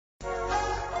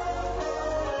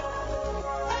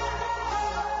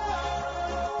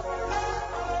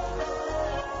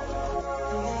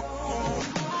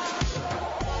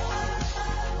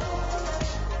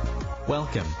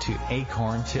Welcome to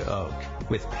Acorn to Oak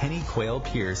with Pennie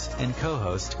Quayle-Pierce and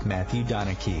co-host Matthew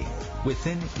Donachie.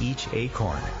 Within each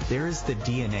acorn, there is the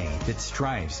DNA that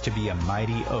strives to be a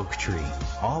mighty oak tree.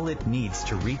 All it needs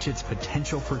to reach its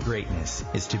potential for greatness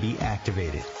is to be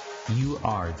activated. You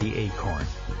are the acorn.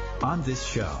 On this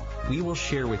show, we will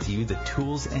share with you the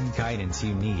tools and guidance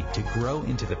you need to grow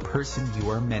into the person you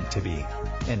are meant to be.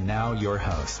 And now your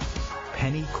host,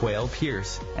 Pennie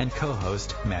Quayle-Pierce and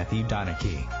co-host Matthew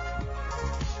Donachie.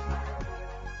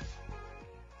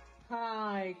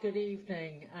 Hi, good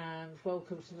evening and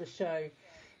welcome to the show.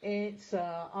 It's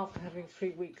after having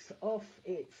 3 weeks off,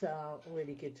 it's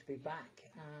really good to be back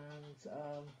and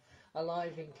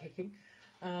alive and kicking.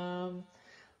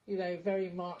 Very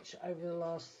much over the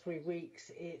last 3 weeks,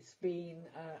 it's been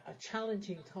a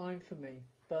challenging time for me,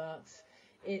 but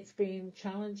it's been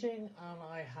challenging and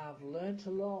I have learnt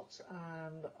a lot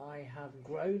and I have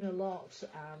grown a lot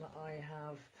and I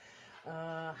have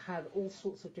had all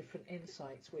sorts of different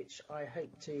insights, which I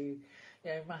hope to,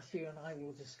 Matthew and I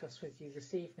will discuss with you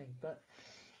this evening. But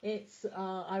it's,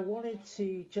 I wanted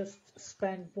to just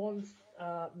spend 1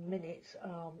 minute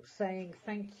saying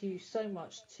thank you so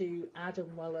much to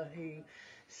Adam Weller, who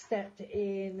stepped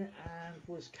in and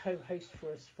was co-host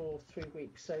for us for 3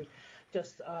 weeks. So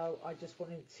I just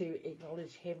wanted to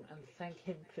acknowledge him and thank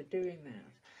him for doing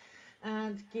that,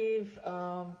 and give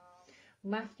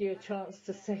Matthew a chance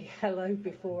to say hello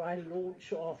before I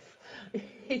launch off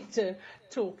into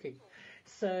talking.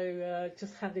 So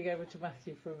just handing over to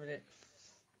Matthew for a minute.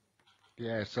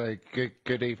 Yeah, so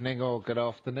good evening or good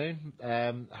afternoon.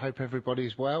 Hope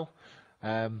everybody's well.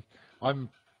 I'm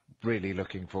really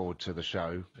looking forward to the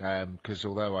show because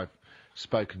although I've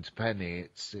spoken to Pennie,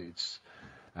 it's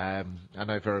I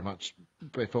know very much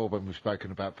before when we've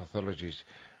spoken about pathologies,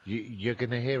 you're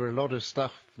going to hear a lot of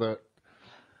stuff that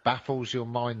baffles your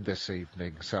mind this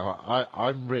evening. So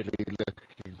I'm really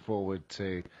looking forward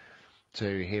to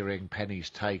hearing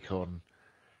Pennie's take on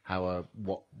how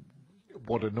what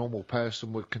a normal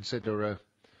person would consider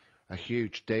a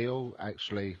huge deal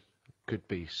actually could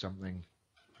be something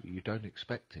you don't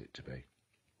expect it to be.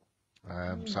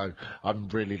 So I'm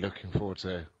really looking forward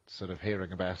to sort of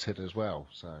hearing about it as well.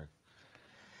 So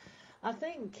I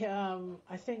think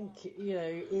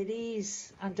it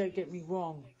is, and don't get me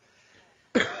wrong,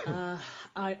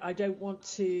 I don't want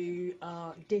to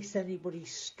diss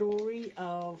anybody's story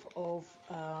of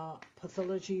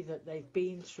pathology that they've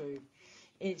been through.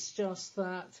 It's just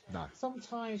that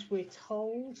sometimes we're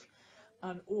told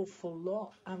an awful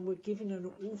lot and we're given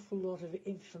an awful lot of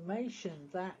information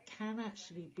that can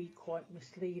actually be quite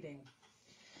misleading.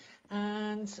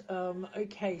 And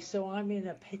so I'm in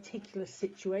a particular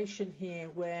situation here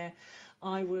where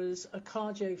I was a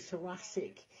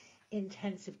cardiothoracic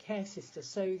intensive care sister,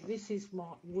 so this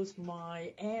was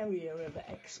my area of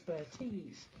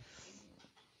expertise.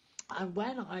 And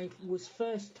when I was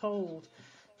first told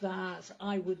that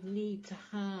I would need to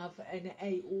have an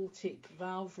aortic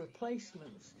valve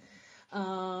replacement,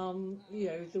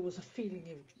 there was a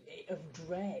feeling of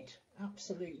dread,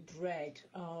 absolute dread,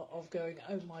 of going,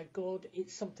 oh my God,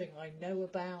 it's something I know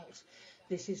about.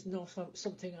 This is not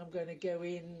something I'm going to go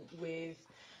in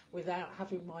without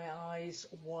having my eyes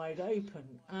wide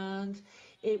open. And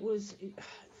it was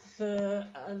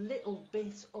a little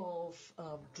bit of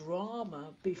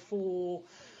drama before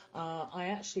I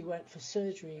actually went for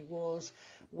surgery, was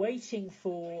waiting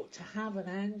to have an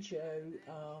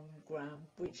angiogram,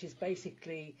 which is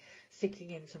basically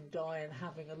sticking in some dye and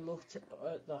having a look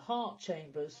at the heart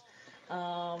chambers.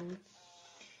 And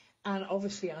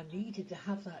obviously I needed to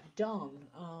have that done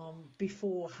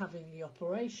before having the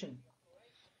operation.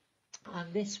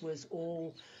 And this was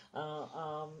all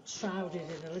shrouded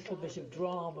in a little bit of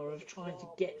drama of trying to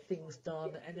get things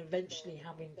done and eventually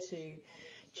having to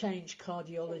change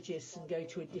cardiologists and go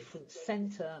to a different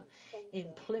centre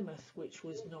in Plymouth, which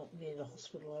was not near the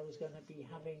hospital I was going to be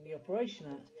having the operation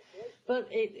at. But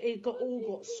it all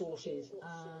got sorted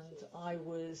and I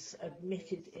was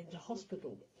admitted into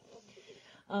hospital.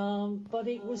 But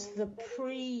it was the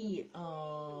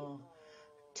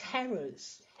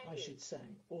terrors, I should say,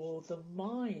 or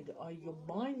your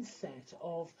mindset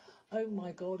of, oh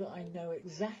my God, I know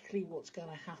exactly what's going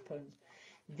to happen.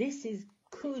 This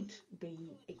could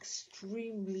be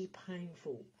extremely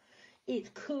painful.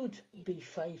 It could be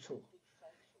fatal.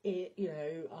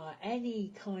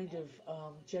 Any kind of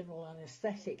general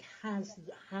anaesthetic has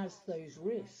those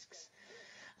risks.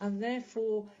 And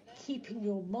therefore, keeping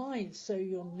your mind so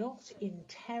you're not in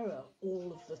terror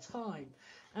all of the time.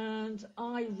 And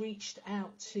I reached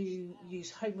out to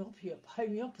use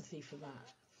homeopathy for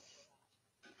that,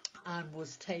 and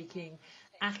was taking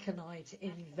aconite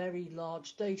in very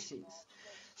large doses,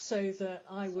 so that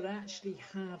I would actually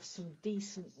have some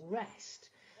decent rest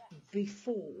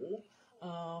before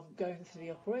going for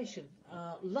the operation.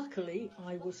 Luckily,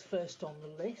 I was first on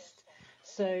the list,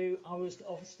 so I was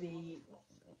obviously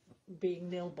being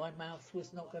nil by mouth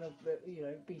was not going to,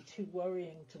 be too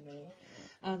worrying to me,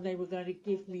 and they were going to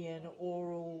give me an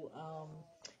oral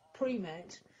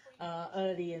pre-med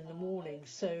early in the morning,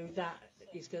 so that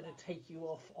is going to take you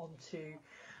off onto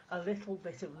a little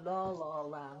bit of la-la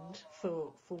land,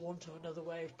 for want of another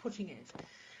way of putting it.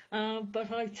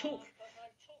 But I took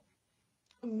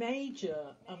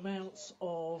major amounts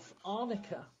of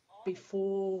arnica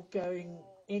before going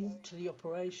into the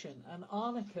operation, and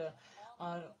arnica,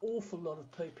 an awful lot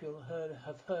of people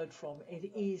have heard from.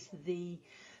 It is the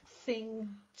thing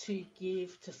to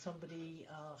give to somebody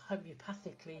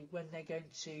homeopathically when they're going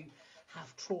to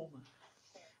have trauma.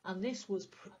 And this was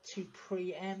to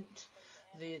preempt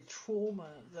the trauma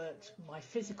that my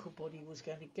physical body was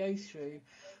going to go through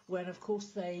when, of course,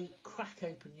 they crack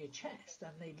open your chest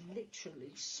and they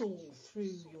literally saw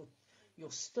through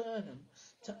your sternum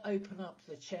to open up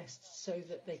the chest so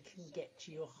that they can get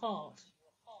to your heart.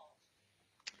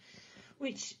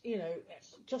 Which,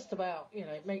 just about,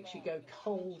 makes you go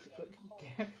cold,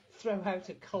 throw out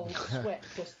a cold sweat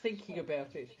just thinking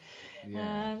about it.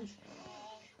 Yeah. And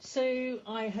so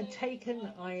I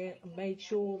made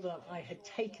sure that I had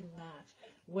taken that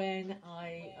when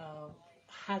I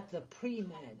had the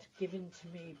pre-med given to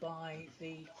me by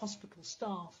the hospital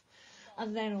staff,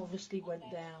 and then obviously went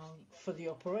down for the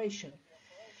operation.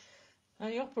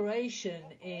 And the operation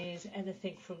is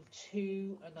anything from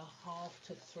 2.5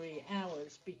 to 3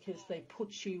 hours, because they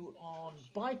put you on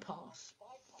bypass.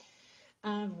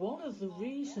 And one of the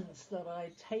reasons that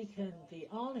I'd taken the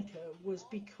arnica was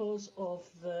because of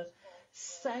the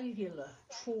cellular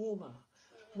trauma,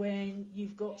 when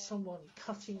you've got someone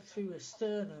cutting through a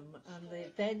sternum and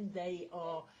then they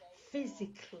are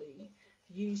physically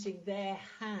using their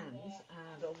hands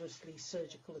and obviously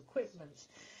surgical equipment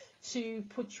to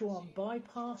put you on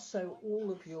bypass, so all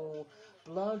of your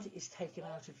blood is taken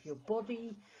out of your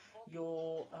body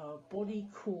body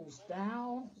cools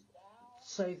down,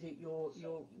 so that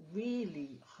you're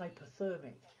really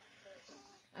hypothermic,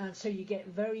 and so you get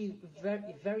very,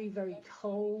 very, very, very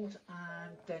cold.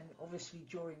 And then obviously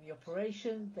during the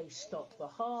operation they stop the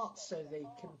heart so they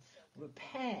can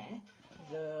repair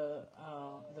the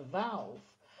valve.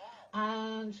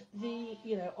 And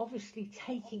obviously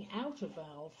taking out a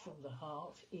valve from the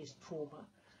heart is trauma.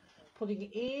 Putting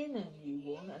in a new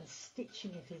one and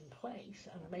stitching it in place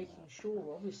and making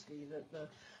sure, obviously, that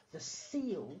the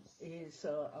seal is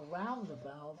around the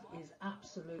valve is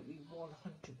absolutely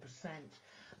 100%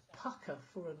 pucker,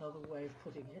 for another way of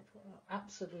putting it,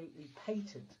 absolutely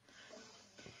patent.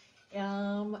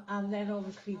 And then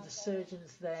obviously the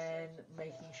surgeons then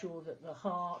making sure that the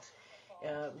heart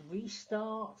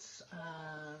restarts,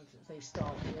 and they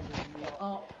start warming you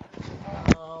up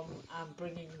and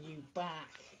bringing you back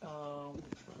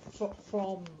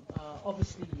from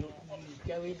obviously you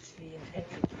go into the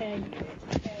intensive care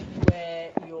unit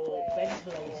where you're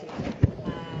ventilated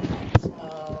and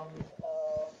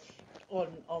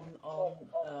on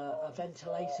a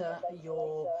ventilator.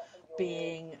 You're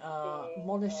being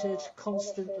monitored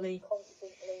constantly,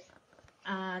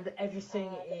 and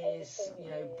everything is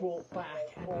brought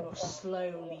back, and you're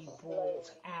slowly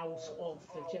brought out of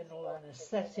the general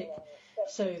anaesthetic,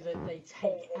 so that they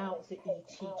take out the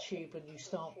ET tube and you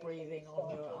start breathing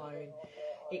on your own,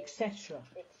 etc.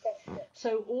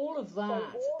 So all of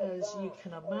that, as you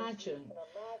can imagine,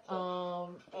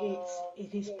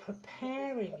 it is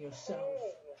preparing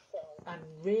yourself and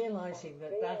realizing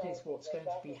that that is what's going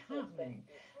to be happening.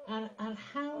 And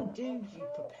how do you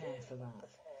prepare for that?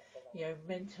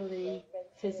 Mentally,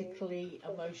 physically,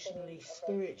 emotionally,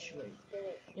 spiritually,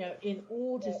 in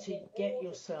order to get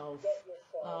yourself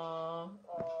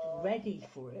ready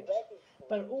for it,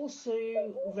 but also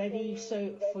ready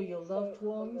for your loved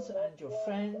ones and your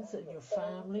friends and your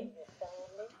family.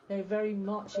 Very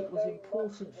much it was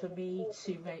important for me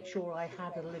to make sure I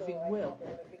had a living will,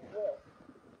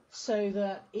 so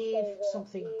that if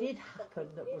something did happen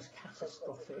that was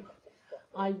catastrophic,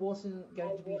 I wasn't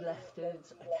going to be left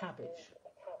as a cabbage.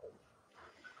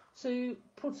 So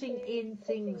putting in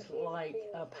things like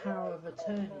a power of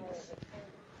attorneys,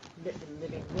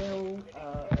 living will,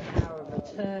 power of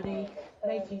attorney,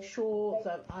 making sure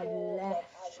that I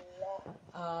left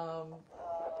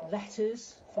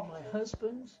letters for my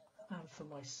husband and for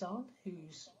my son,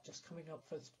 who's just coming up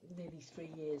for nearly 3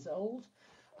 years old,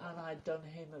 and I'd done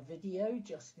him a video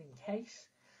just in case.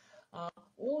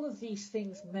 all of these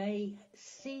things may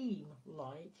seem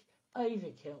like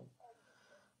overkill.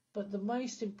 But the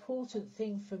most important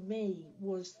thing for me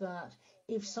was that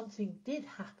if something did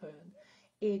happen,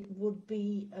 it would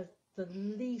be the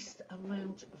least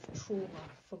amount of trauma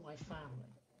for my family.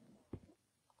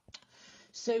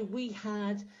 So we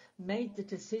had made the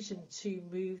decision to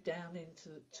move down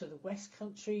into the West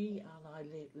Country, and I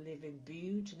live in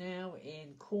Bude now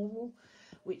in Cornwall,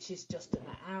 which is just an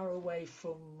hour away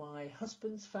from my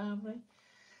husband's family,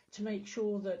 to make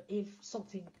sure that if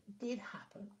something did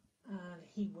happen and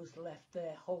he was left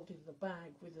there holding the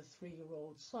bag with a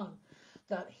 3-year-old son,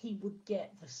 that he would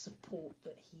get the support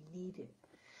that he needed.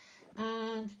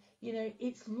 And, you know,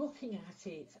 it's looking at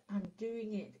it and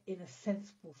doing it in a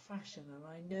sensible fashion. And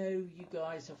I know you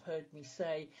guys have heard me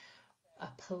say a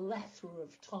plethora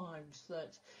of times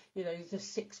that, you know, the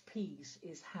 6 P's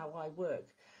is how I work.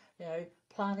 You know,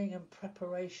 planning and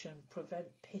preparation prevent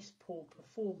piss poor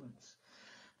performance.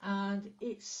 And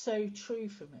it's so true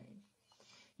for me.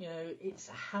 You know, it's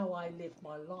how I live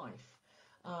my life,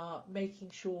 making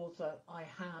sure that I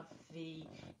have the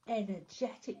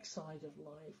energetic side of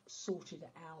life sorted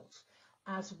out,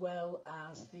 as well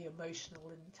as the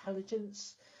emotional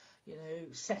intelligence. You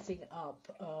know, setting up,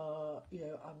 you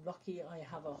know, I'm lucky I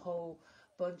have a whole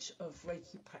bunch of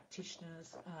Reiki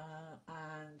practitioners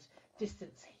and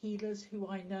distance healers who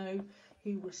I know,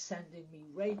 who were sending me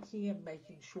Reiki and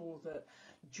making sure that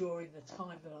during the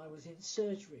time that I was in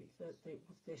surgery that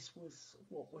this was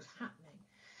what was happening.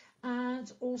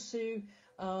 And also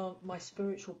my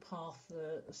spiritual path,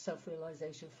 the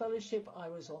Self-Realization Fellowship, I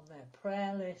was on their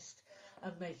prayer list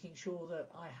and making sure that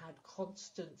I had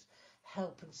constant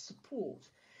help and support.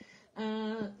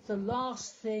 The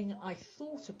last thing I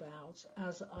thought about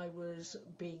as I was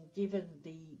being given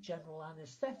the general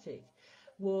anesthetic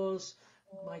was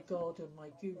my God and my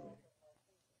guru.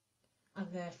 And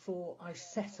therefore I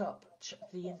set up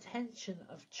the intention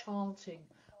of chanting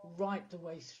right the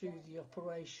way through the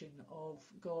operation of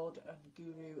God and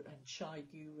Guru and Chai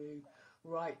Guru,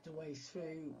 right the way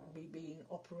through me being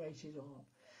operated on.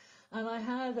 And I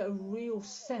had a real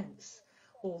sense,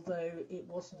 although it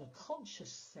wasn't a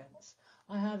conscious sense,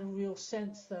 I had a real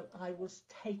sense that I was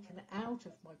taken out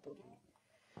of my body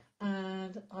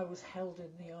and I was held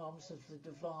in the arms of the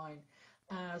divine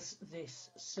as this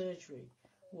surgery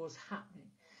was happening.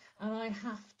 And I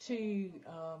have to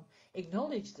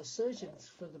acknowledge the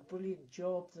surgeons for the brilliant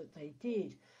job that they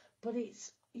did, but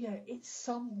it's, you know, it's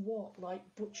somewhat like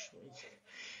butchery.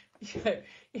 You know,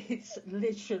 it's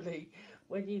literally,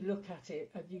 when you look at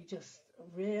it and you just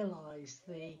realise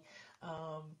the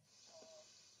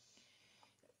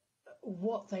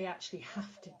what they actually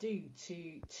have to do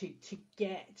to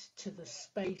get to the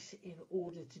space in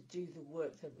order to do the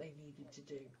work that they needed to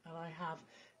do. And I have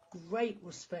great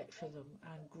respect for them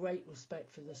and great respect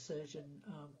for the surgeon,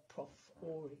 Prof.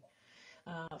 Ori,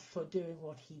 for doing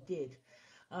what he did.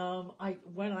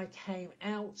 When I came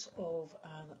out of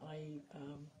and I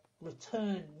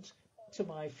returned to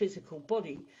my physical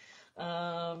body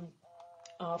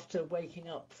after waking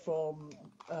up from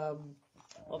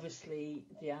obviously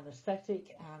the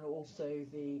anaesthetic and also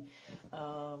the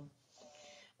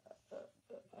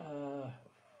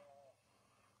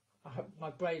my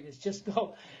brain has just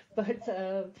gone, but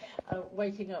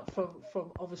waking up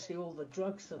from obviously all the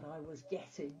drugs that I was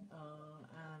getting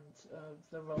and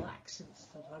the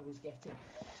relaxants that I was getting,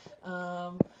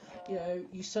 you know,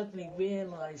 you suddenly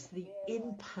realise the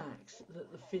impact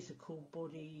that the physical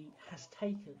body has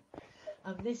taken.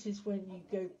 And this is when you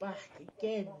go back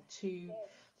again to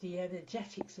the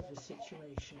energetics of a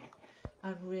situation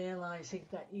and realising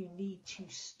that you need to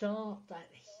start that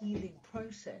healing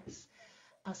process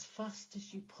as fast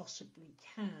as you possibly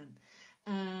can,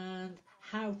 and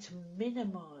how to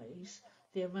minimise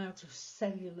the amount of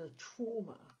cellular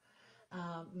trauma,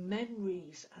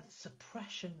 memories and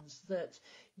suppressions that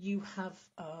you have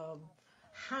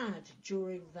had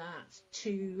during that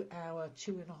 2 hour,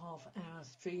 2.5 hours,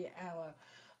 3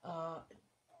 hour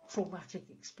traumatic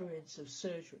experience of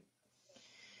surgery.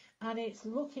 And it's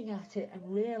looking at it and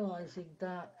realising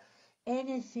that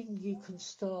anything you can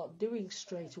start doing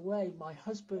straight away. My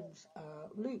husband,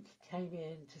 Luke, came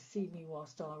in to see me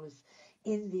whilst I was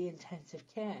in the intensive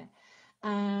care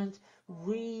and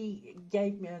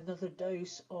gave me another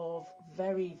dose of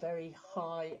very, very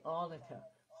high arnica,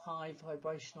 high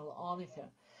vibrational arnica.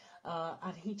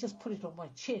 And he just put it on my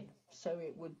chin so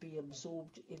it would be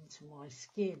absorbed into my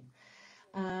skin,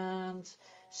 and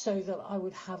so that I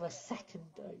would have a second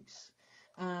dose.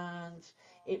 And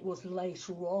it was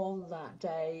later on that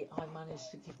day I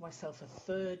managed to give myself a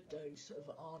third dose of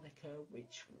arnica,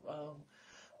 which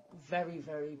very,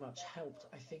 very much helped,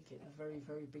 I think, at the very,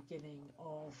 very beginning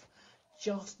of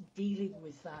just dealing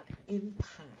with that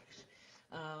impact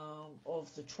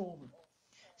of the trauma.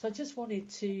 So I just wanted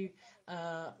to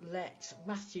let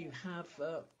Matthew have,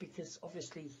 because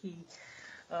obviously he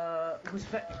was,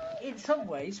 in some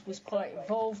ways, was quite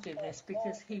involved in this,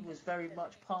 because he was very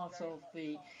much part of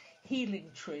the healing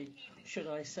tree, should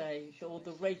I say, or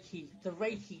the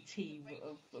Reiki team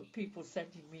of people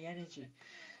sending me energy.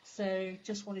 So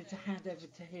just wanted to hand over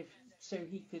to him so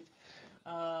he could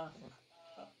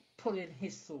pull in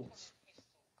his thoughts.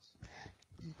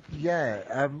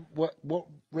 Yeah, what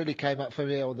really came up for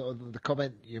me, or the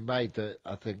comment you made that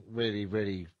I think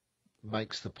really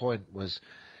makes the point, was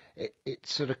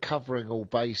it's sort of covering all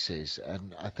bases.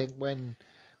 And I think when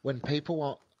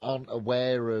people aren't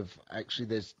aware of,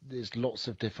 actually there's lots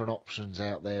of different options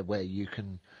out there where you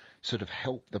can sort of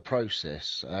help the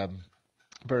process.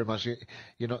 Very much,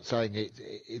 you're not saying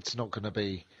it's not going to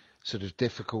be sort of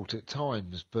difficult at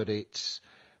times, but it's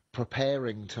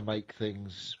preparing to make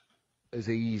things as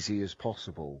easy as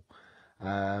possible.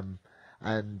 And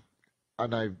I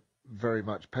know very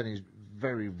much Penny's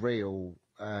very real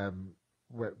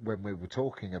when we were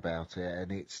talking about it,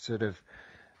 and it's sort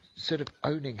of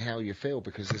owning how you feel,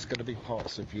 because there's going to be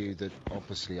parts of you that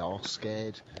obviously are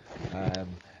scared,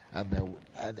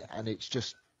 and it's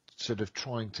just sort of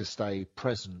trying to stay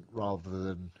present rather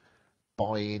than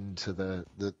buy into the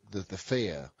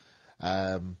fear.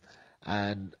 And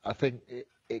I think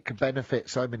it could benefit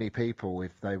so many people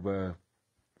if they were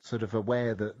sort of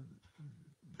aware that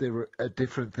there are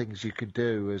different things you can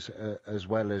do as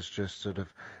well as just sort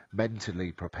of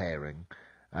mentally preparing,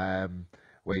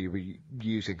 where you were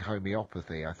using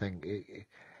homeopathy. I think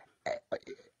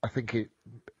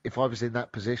if I was in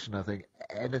that position, I think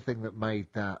anything that made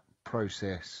that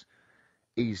process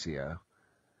easier,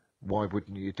 why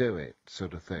wouldn't you do it,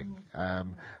 sort of thing.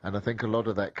 And I think a lot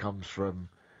of that comes from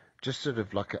just sort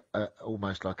of like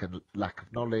almost like a lack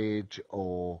of knowledge,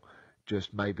 or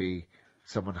just maybe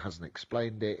someone hasn't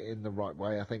explained it in the right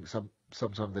way. I think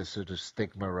sometimes there's sort of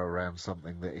stigma around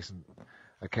something that isn't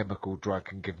a chemical drug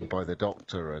and given by the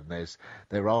doctor, and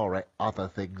there are other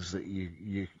things that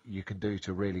you can do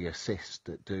to really assist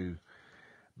that do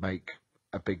make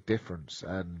a big difference.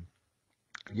 And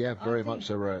yeah, very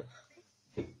much a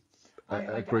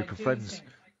group of friends.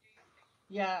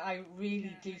 Yeah, I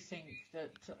really do think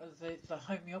that the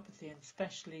homeopathy, and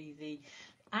especially the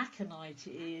aconite,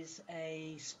 is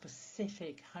a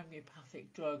specific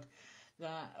homeopathic drug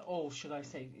that, or should I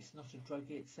say, it's not a drug,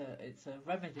 it's a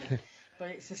remedy, but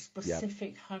it's a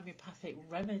specific homeopathic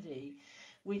remedy,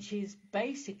 which is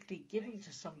basically given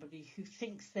to somebody who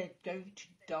thinks they're going to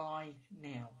die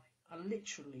now.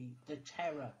 Literally, the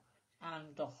terror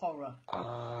and the horror.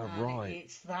 Right.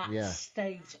 It's that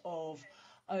state of,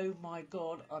 oh my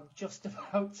God, I'm just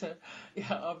about to.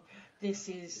 This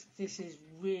is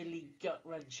really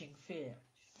gut-wrenching fear.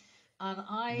 And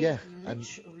I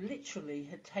literally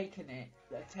had taken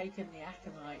the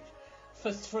aconite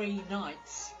for 3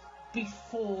 nights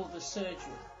before the surgery,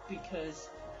 because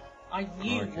I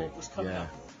knew what was coming up.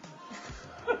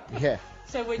 Yeah.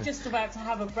 So we're just about to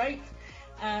have a break,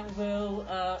 and we'll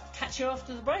catch you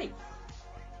after the break.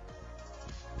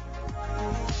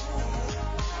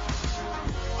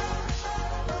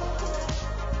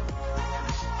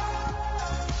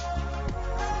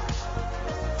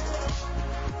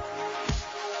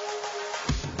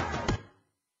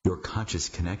 Your conscious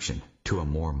connection to a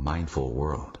more mindful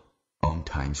world. Om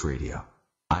Times Radio,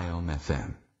 IOM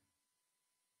FM.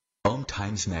 Om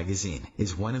Times Magazine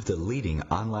is one of the leading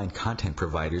online content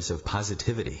providers of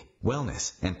positivity,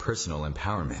 wellness, and personal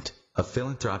empowerment. A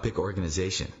philanthropic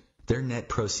organization, their net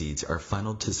proceeds are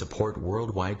funneled to support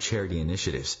worldwide charity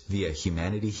initiatives via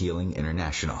Humanity Healing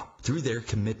International. Through their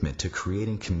commitment to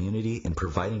creating community and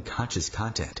providing conscious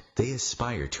content, they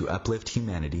aspire to uplift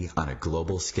humanity on a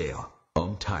global scale.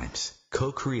 Om Times,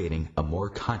 co-creating a more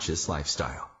conscious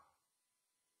lifestyle.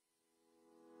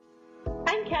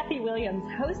 I'm Kathy Williams,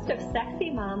 host of Sexy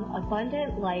Mom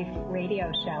Abundant Life radio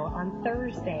show on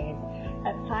Thursdays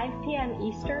at 5 p.m.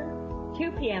 Eastern,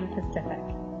 2 p.m. Pacific.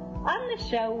 On the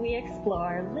show, we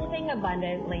explore living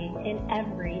abundantly in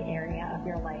every area of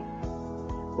your life.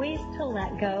 Ways to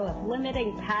let go of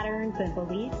limiting patterns and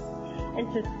beliefs,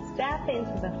 and to step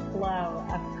into the flow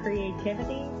of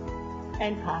creativity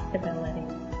and possibility,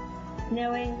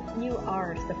 knowing you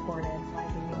are supported by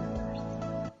the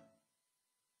universe.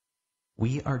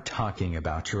 We are talking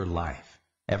about your life.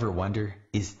 Ever wonder,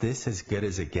 is this as good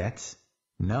as it gets?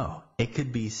 No, it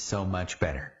could be so much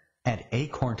better. At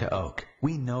Acorn to Oak,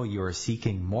 we know you are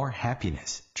seeking more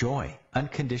happiness, joy,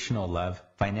 unconditional love,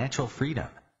 financial freedom,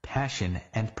 passion,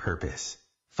 and purpose.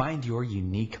 Find your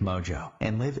unique mojo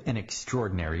and live an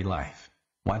extraordinary life.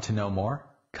 Want to know more?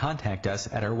 Contact us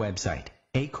at our website,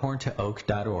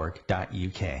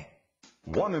 acorntoak.org.uk.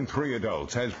 1 in 3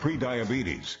 adults has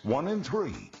prediabetes. 1 in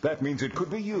 3. That means it could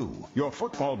be you, your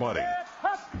football buddy,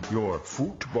 your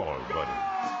football buddy,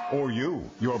 or you,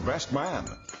 your best man,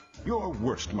 your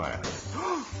worst man,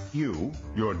 you,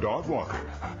 your dog walker,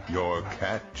 your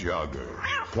cat jogger.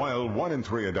 While 1 in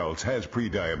 3 adults has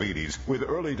prediabetes, with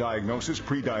early diagnosis,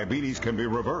 prediabetes can be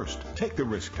reversed. Take the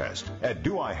risk test at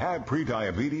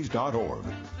doihaveprediabetes.org.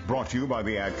 Brought to you by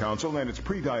the Ad Council and its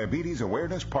Prediabetes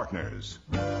Awareness Partners.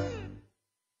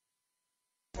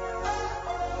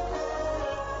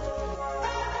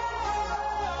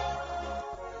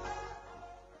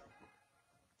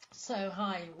 So,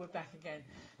 hi, we're back again.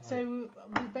 So,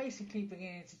 we're basically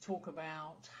beginning to talk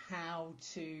about how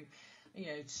to,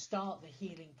 start the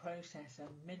healing process and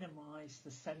minimize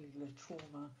the cellular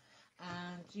trauma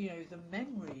and, the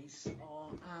memories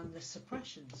and the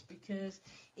suppressions, because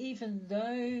even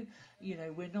though,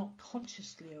 we're not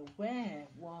consciously aware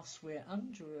whilst we're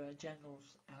under a general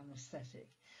anesthetic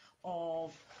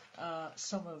of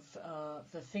some of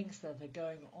the things that are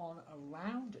going on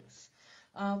around us,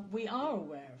 we are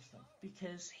aware of them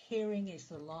because hearing is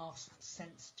the last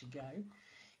sense to go.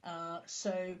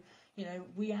 So,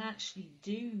 we actually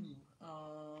do,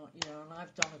 and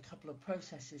I've done a couple of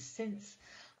processes since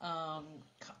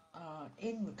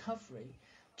in recovery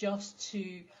just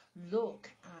to look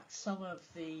at some of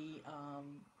the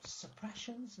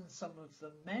suppressions and some of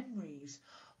the memories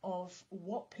of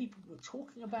what people were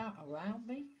talking about around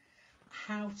me,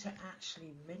 how to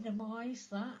actually minimize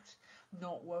that,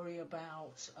 not worry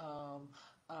about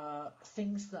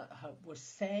things that were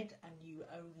said and you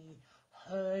only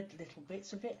heard little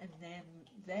bits of it and then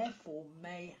therefore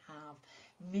may have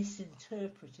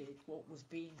misinterpreted what was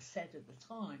being said at the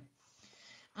time.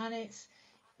 And it's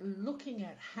looking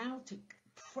at how to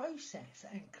process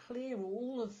and clear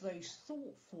all of those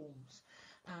thought forms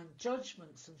and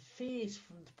judgments and fears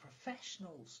from the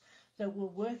professionals that were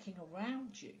working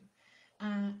around you.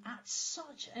 At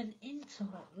such an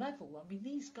intimate level. I mean,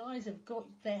 these guys have got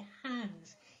their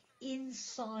hands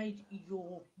inside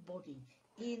your body,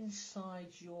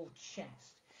 inside your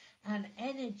chest, and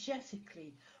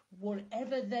energetically,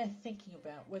 whatever they're thinking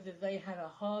about, whether they had a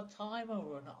hard time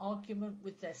or an argument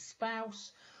with their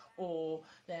spouse, or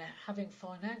they're having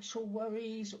financial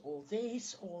worries, or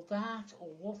this or that,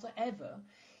 or whatever,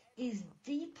 is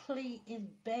deeply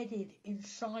embedded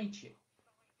inside you.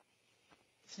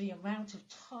 The amount of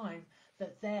time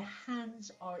that their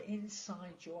hands are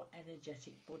inside your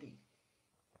energetic body.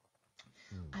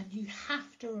 And you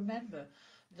have to remember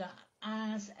that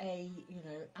as an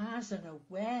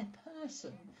aware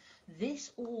person,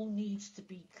 this all needs to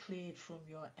be cleared from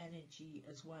your energy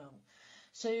as well.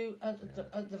 So at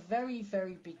the very,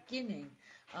 very beginning,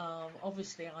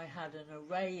 obviously I had an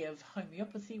array of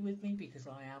homeopathy with me because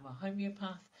I am a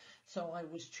homeopath. So I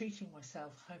was treating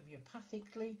myself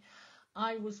homeopathically.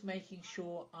 I was making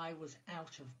sure I was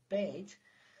out of bed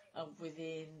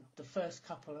within the first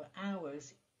couple of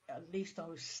hours. At least I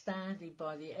was standing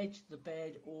by the edge of the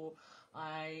bed, or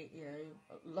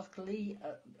luckily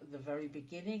at the very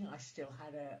beginning I still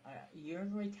had a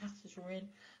urinary catheter in,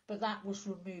 but that was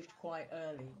removed quite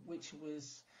early, which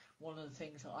was one of the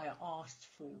things that I asked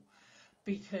for,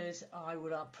 because I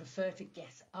would prefer to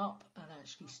get up and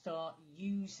actually start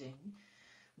using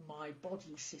my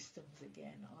body systems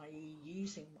again, i.e.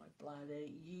 using my bladder,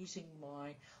 using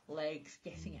my legs,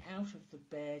 getting out of the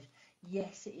bed.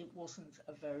 Yes, it wasn't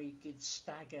a very good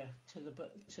stagger to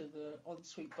the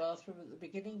ensuite bathroom at the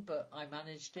beginning, but I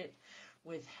managed it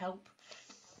with help.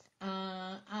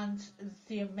 And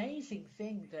the amazing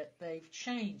thing that they've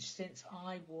changed since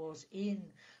I was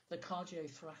in the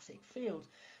cardiothoracic field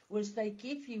was they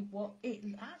give you what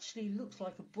it actually looks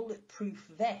like a bulletproof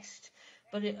vest,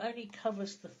 but it only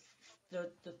covers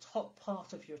the top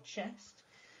part of your chest,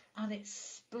 and it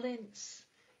splints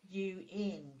you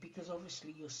in because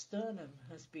obviously your sternum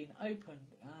has been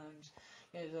opened,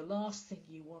 and the last thing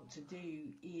you want to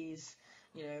do is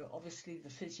obviously the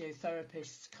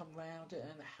physiotherapists come round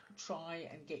and try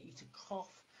and get you to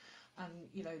cough, and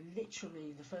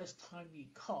literally the first time you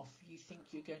cough you think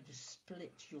you're going to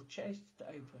split your chest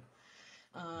open.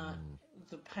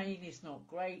 The pain is not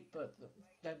great, but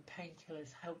then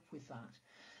painkillers help with that.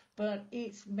 But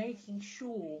it's making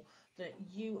sure that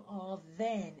you are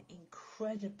then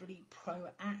incredibly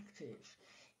proactive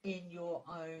in your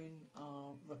own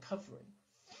recovery.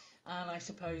 And I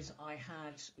suppose I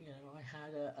had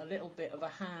a little bit of a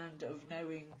hand of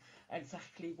knowing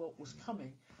exactly what was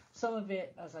coming. Some of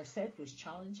it, as I said, was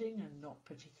challenging and not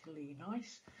particularly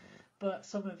nice, but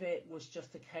some of it was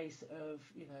just a case of,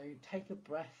 take a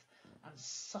breath and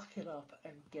suck it up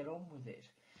and get on with it.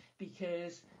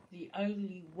 Because the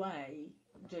only way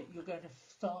that you're going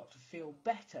to start to feel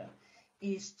better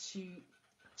is to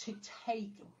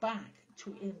take back,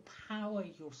 to empower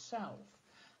yourself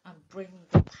and bring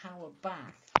the power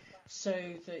back so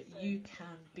that you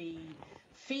can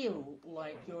feel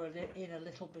like you're in a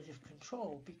little bit of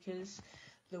control. Because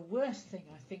the worst thing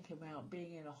I think about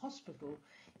being in a hospital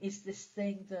is this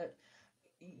thing that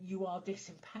you are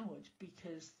disempowered,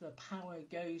 because the power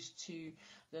goes to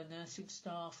the nursing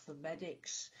staff, the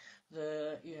medics,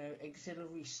 the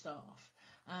auxiliary staff.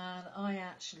 And I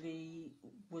actually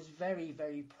was very,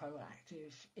 very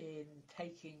proactive in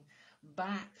taking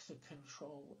back the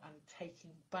control and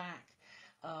taking back,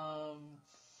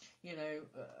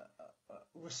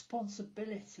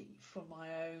 responsibility for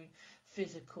my own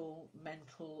physical,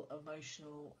 mental,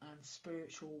 emotional and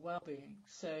spiritual well-being.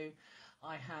 So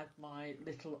I had my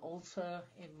little altar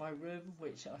in my room,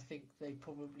 which I think they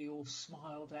probably all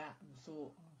smiled at and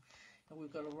thought,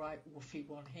 we've got a right woofy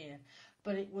one here.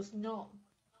 But it wasn't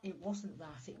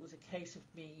that. It was a case of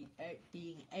me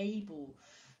being able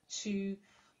to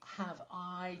have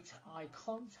eye-to-eye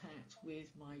contact with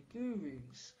my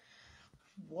gurus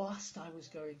whilst I was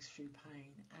going through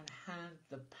pain, and hand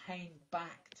the pain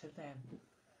back to them,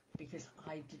 because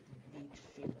I didn't need to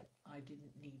feel it. I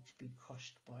didn't need to be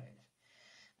crushed by it.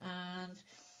 And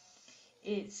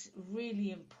it's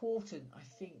really important, I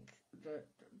think,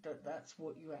 that's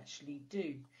what you actually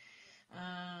do.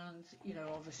 And,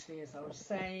 obviously, as I was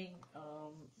saying,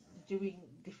 doing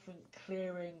different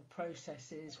clearing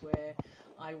processes where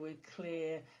I would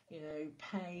clear,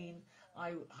 pain.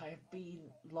 I have been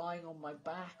lying on my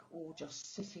back or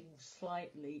just sitting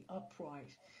slightly upright.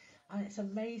 And it's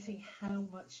amazing how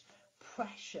much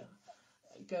pressure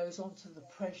goes onto the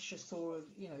pressure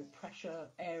pressure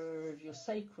area of your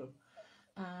sacrum.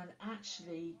 And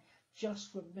actually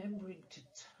just remembering to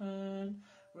turn,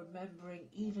 remembering,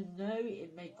 even though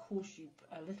it may cause you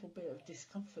a little bit of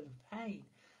discomfort and pain,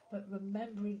 but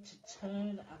remembering to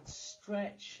turn and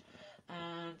stretch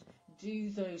and do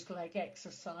those leg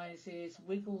exercises,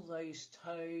 wiggle those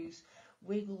toes,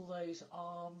 wiggle those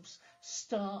arms,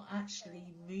 start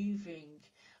actually moving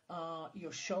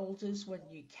your shoulders when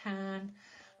you can,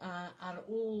 and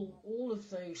all of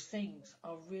those things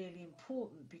are really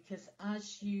important, because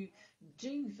as you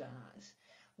do that,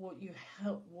 what you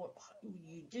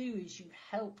do is you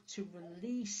help to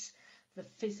release the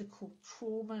physical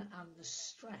trauma and the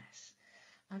stress.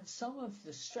 And some of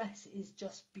the stress is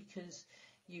just because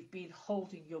you've been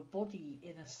holding your body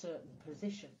in a certain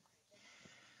position.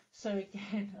 So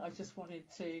again, I just wanted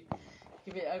to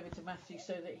give it over to Matthew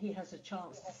so that he has a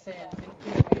chance to say anything,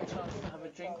 give me a chance to have a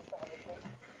drink.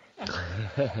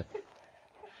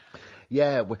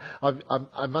 Yeah,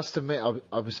 I must admit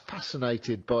I was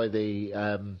fascinated by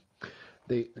the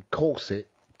corset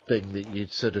thing that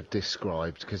you'd sort of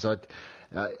described, because I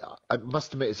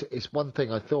must admit it's one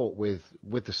thing I thought with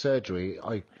the surgery.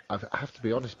 I have to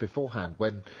be honest, beforehand,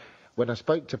 when I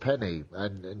spoke to Pennie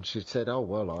and she said, oh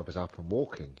well, I was up and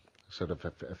walking sort of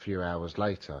a few hours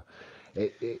later.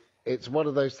 It's one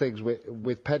of those things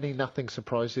with Pennie, nothing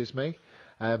surprises me,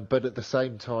 but at the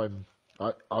same time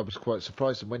I was quite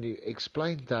surprised. And when you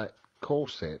explained that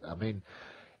corset, I mean,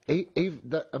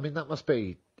 that must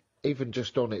be, even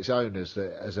just on its own as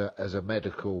a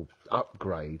medical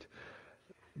upgrade,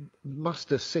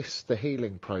 must assist the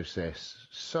healing process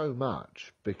so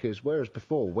much, because whereas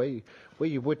before where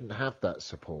you wouldn't have that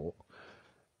support,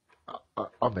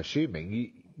 I'm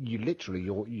assuming you literally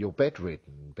you're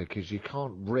bedridden because you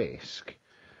can't risk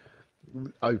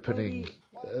opening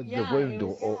the wound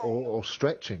or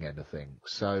stretching anything.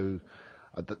 So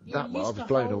I was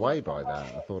blown away by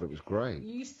that. I thought it was great.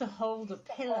 You used to hold a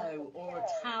pillow or a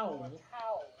towel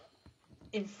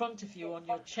in front of you on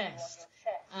your chest,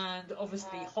 and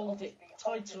obviously hold it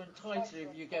tighter and tighter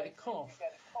if you're going to cough.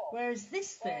 Whereas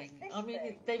this thing, I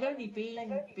mean, they've only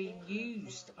been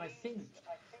used, I think,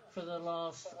 for the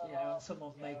last, and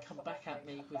someone may come back at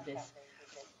me with this,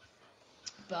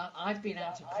 but I've been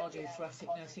out of cardiothoracic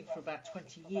nursing for about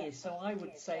 20 years, so I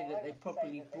would say that they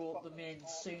probably brought them in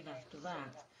soon after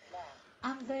that.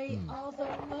 And they are the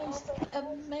most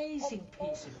amazing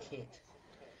piece of kit.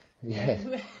 Yeah.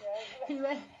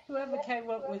 Whoever came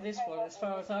up with this one, as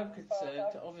far as I'm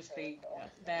concerned, obviously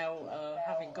now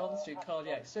having gone through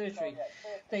cardiac surgery,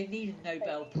 they need a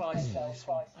Nobel Prize for this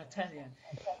one. I tell you,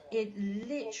 it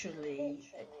literally,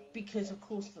 because of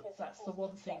course that's the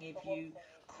one thing. If you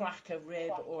crack a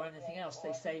rib or anything else,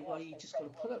 they say, well, you just got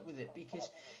to put up with it because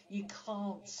you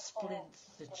can't splint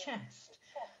the chest.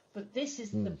 But this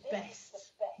is the best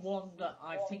one that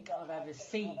I think I've ever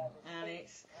seen, and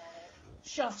it's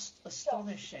just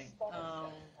astonishing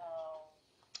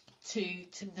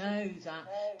to know that.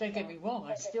 Don't get me wrong,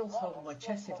 I still hold my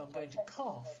chest if I'm going to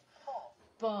cough,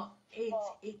 but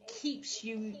it keeps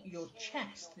your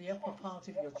chest, the upper part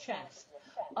of your chest,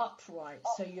 upright,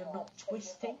 so you're not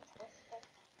twisting.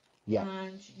 Yeah.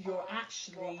 And you're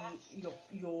actually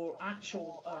your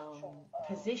actual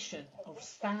position of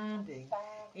standing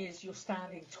is you're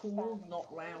standing tall, not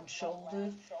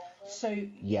round-shouldered. So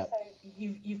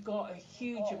you've got a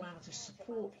huge amount of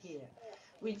support here,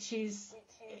 which is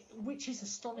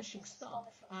astonishing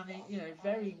stuff, and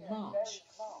very much.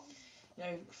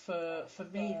 For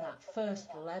me, that first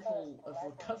level of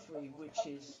recovery, which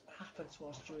happens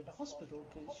whilst you're in the hospital,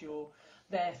 because you're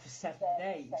there for 7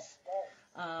 days.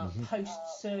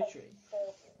 Post-surgery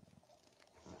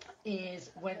is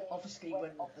when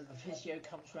the physio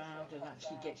comes round and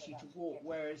actually gets you to walk,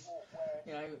 whereas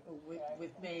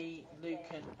with me, Luke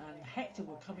and Hector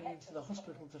were coming into the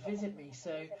hospital to visit me,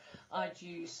 so I'd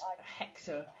use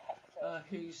Hector,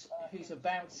 who's a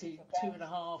bouncy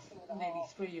 2.5, nearly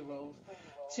 3-year-old,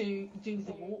 to do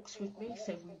the walks with me.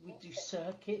 So we would do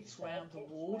circuits round the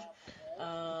ward,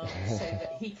 so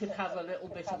that he could have a little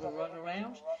bit of a run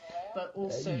around, but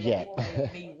also it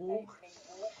made me walk,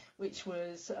 which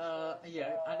was,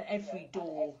 and every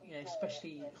door,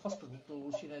 especially hospital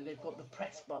doors, they've got the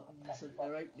press buttons and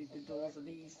they're opening the doors, and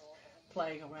he's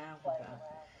playing around with that.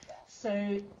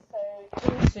 So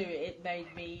also it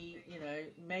made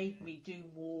me do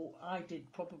more. I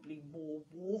did probably more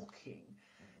walking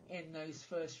in those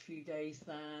first few days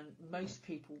than most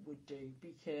people would do,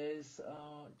 because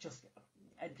just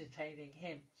entertaining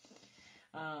him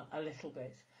a little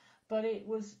bit. But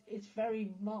it's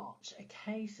very much a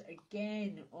case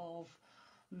again of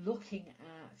looking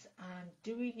at and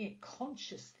doing it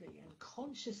consciously, and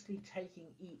consciously taking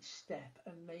each step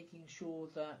and making sure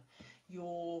that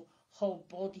your whole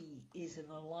body is in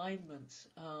alignment.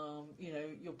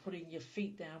 You're putting your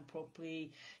feet down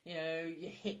properly, your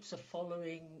hips are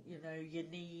following, your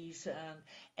knees, and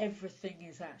everything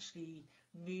is actually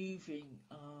moving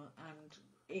and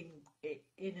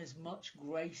in as much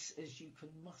grace as you can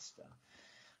muster.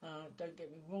 Don't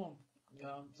get me wrong.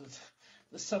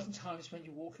 There's sometimes when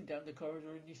you're walking down the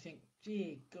corridor and you think,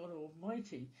 dear God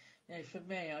Almighty, for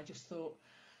me, I just thought,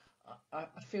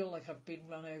 I feel like I've been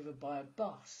run over by a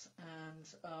bus, and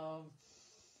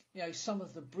some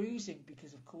of the bruising,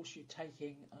 because of course you're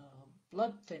taking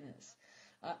blood thinners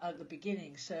at the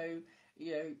beginning, so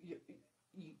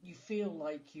you feel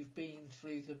like you've been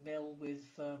through the mill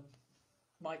with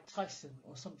Mike Tyson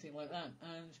or something like that,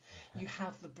 and you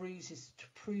have the bruises to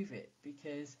prove it,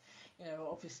 because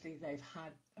obviously they've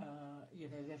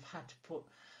had to put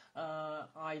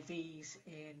IVs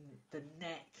in the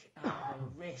neck and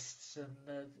the wrists and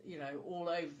all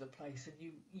over the place,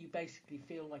 and you basically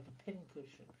feel like a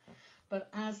pincushion. But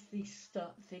as these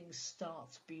things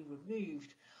start to be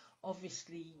removed,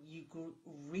 obviously you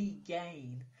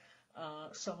regain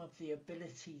some of the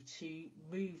ability to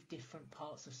move different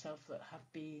parts of self that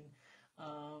have been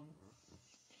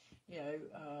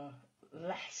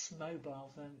less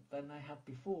mobile than they had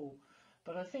before.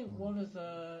 But I think one of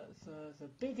the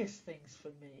biggest things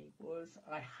for me was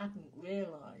I hadn't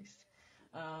realised,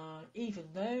 even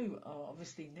though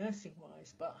obviously nursing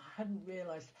wise, but I hadn't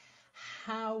realised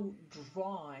how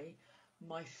dry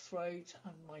my throat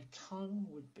and my tongue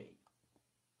would be,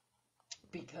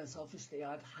 because obviously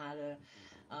I'd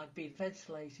been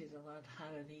ventilated and I'd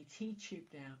had an ET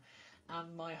tube now,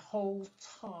 and my whole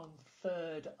tongue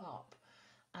furred up,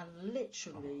 and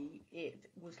literally it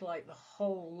was like the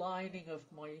whole lining of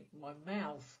my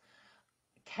mouth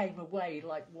came away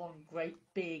like one great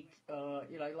big,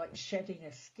 like shedding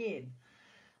a skin,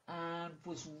 and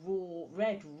was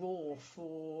red raw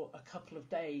for a couple of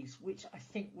days, which I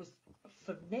think was,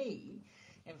 for me,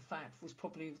 in fact, was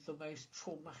probably the most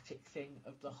traumatic thing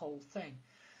of the whole thing.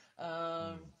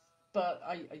 But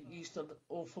I used an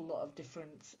awful lot of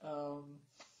different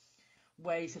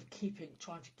ways of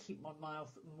trying to keep my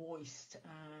mouth moist,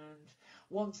 and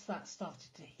once that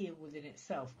started to heal within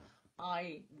itself,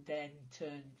 I then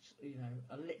turned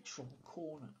a literal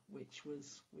corner, which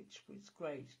was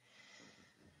great.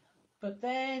 But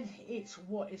then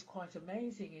what is quite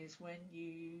amazing is when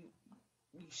you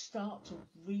start to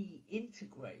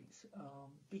reintegrate,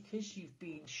 because you've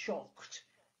been shocked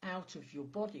out of your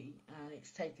body and it's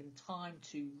taken time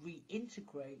to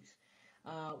reintegrate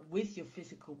with your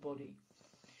physical body.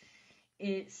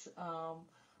 It's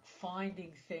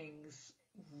finding things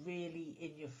really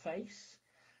in your face,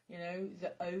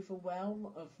 the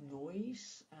overwhelm of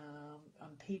noise,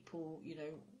 and people,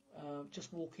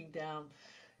 just walking down,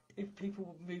 if people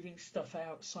were moving stuff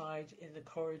outside in the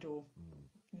corridor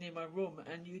near my room,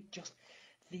 and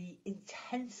the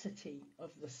intensity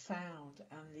of the sound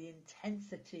and the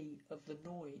intensity of the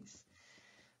noise,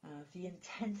 the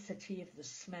intensity of the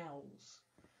smells.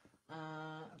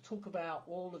 Talk about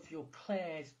all of your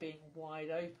clairs being wide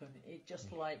open. It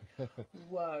just like,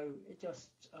 whoa, it just,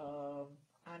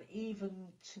 and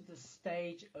even to the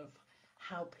stage of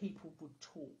how people would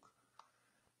talk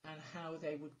and how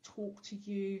they would talk to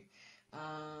you,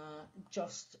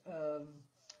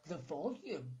 the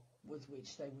volume with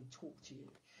which they would talk to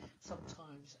you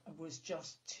sometimes was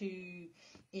just too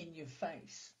in your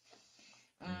face.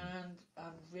 And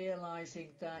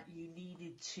realizing that you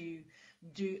needed to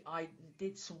I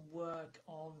did some work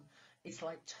on, it's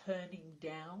like turning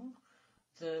down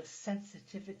the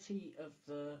sensitivity of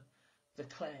the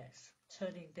clairs,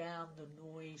 turning down the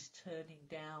noise, turning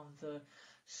down the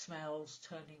smells,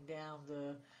 turning down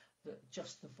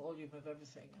just the volume of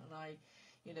everything. And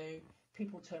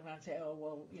people turn around and say, oh,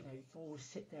 well, you can always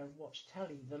sit there and watch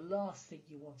telly. The last thing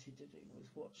you wanted to do was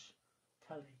watch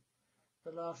telly.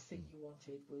 The last thing you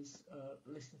wanted was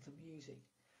listen to music,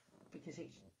 because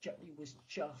it was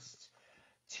just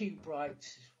too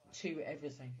bright, too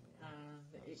everything,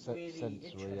 and it's really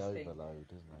sensory interesting. Overload,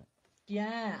 isn't it?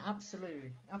 Yeah,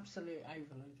 absolute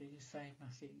overload, as you're saying,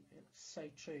 Matthew. It's so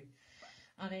true.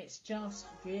 And it's just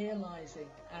realising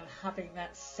and having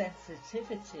that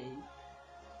sensitivity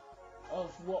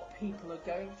of what people are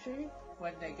going through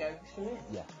when they're going through it.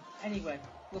 Yeah. Anyway,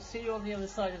 we'll see you on the other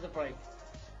side of the break.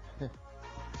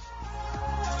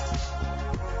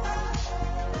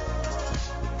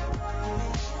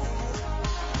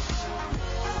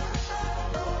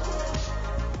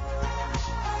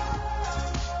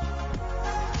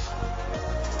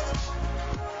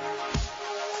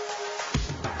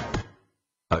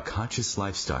 A conscious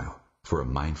lifestyle for a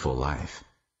mindful life.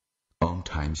 Om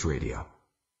Times Radio.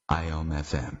 IOM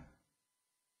FM.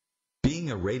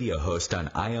 Being a radio host on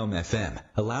IOM FM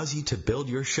allows you to build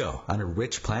your show on a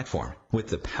rich platform with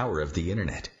the power of the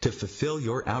internet to fulfill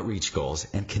your outreach goals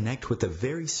and connect with a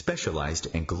very specialized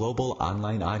and global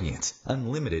online audience,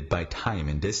 unlimited by time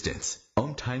and distance.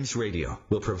 Om Times Radio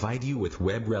will provide you with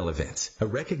web relevance, a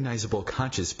recognizable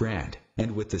conscious brand,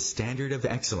 and with the standard of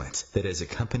excellence that has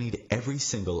accompanied every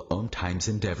single Om Times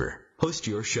endeavor. Host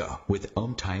your show with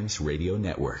Om Times Radio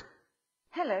Network.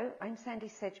 Hello, I'm Sandy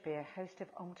Sedgbeer, host of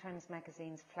Om Times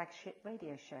Magazine's flagship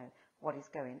radio show, What is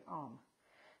Going On?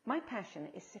 My passion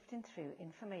is sifting through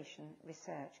information,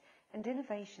 research, and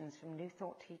innovations from new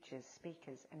thought teachers,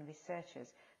 speakers, and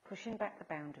researchers, pushing back the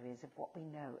boundaries of what we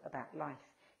know about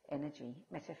life, energy,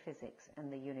 metaphysics,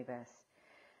 and the universe.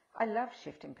 I love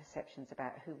shifting perceptions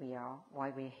about who we are, why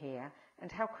we're here, and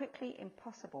how quickly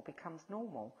impossible becomes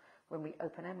normal when we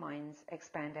open our minds,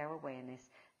 expand our awareness,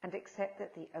 and accept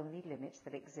that the only limits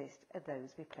that exist are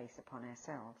those we place upon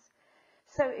ourselves.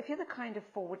 So if you're the kind of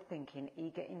forward-thinking,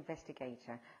 eager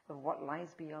investigator of what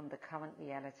lies beyond the current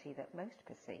reality that most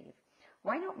perceive,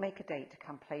 why not make a date to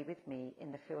come play with me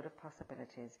in the field of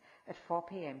possibilities at 4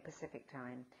 p.m. Pacific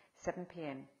Time, 7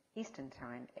 p.m. Eastern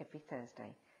Time every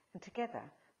Thursday, and together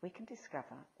we can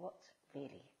discover what's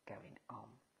really going on.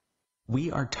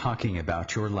 We are talking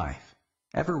about your life.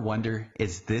 Ever wonder,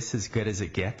 is this as good as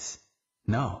it gets?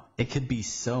 No, it could be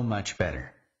so much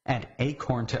better. At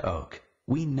Acorn to Oak,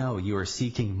 we know you are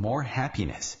seeking more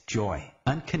happiness, joy,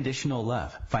 unconditional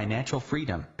love, financial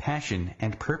freedom, passion,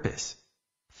 and purpose.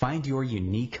 Find your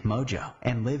unique mojo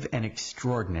and live an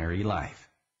extraordinary life.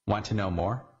 Want to know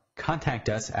more? Contact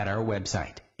us at our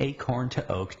website,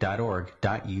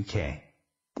 acorntooak.org.uk.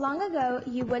 Long ago,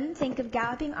 you wouldn't think of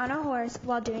galloping on a horse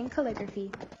while doing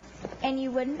calligraphy, and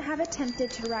you wouldn't have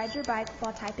attempted to ride your bike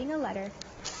while typing a letter.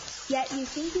 Yet you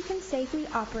think you can safely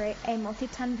operate a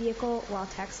multi-ton vehicle while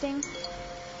texting?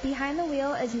 Behind the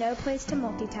wheel is no place to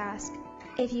multitask.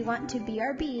 If you want to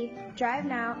BRB, drive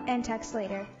now and text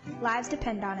later. Lives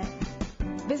depend on it.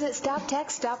 Visit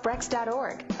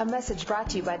StopTextStopWrecks.org, a message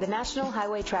brought to you by the National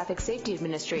Highway Traffic Safety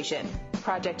Administration,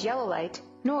 Project Yellow Light,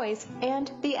 Noise,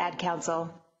 and the Ad Council.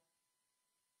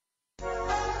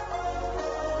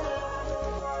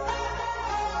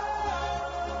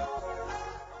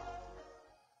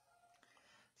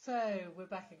 So we're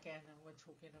back again, and we're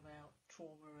talking about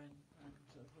trauma and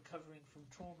recovering from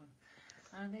trauma.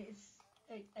 And it's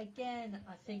again,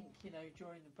 I think,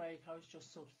 during the break, I was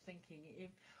just sort of thinking,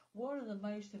 what are the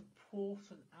most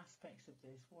important aspects of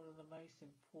this? What are the most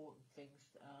important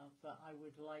things that I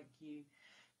would like you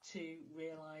to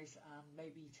realise and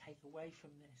maybe take away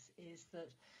from this? Is that,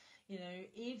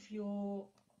 if you're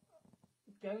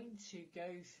going to go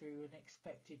through an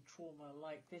expected trauma,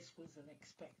 like this was an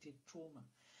expected trauma,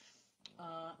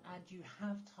 and you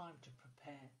have time to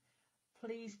prepare,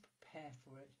 please prepare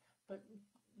for it, but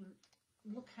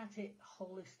look at it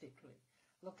holistically.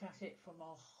 Look at it from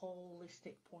a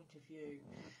holistic point of view,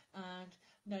 and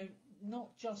no,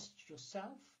 not just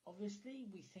yourself. Obviously,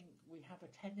 we have a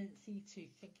tendency to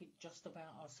think it just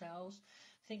about ourselves.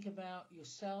 Think about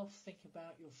yourself. Think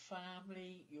about your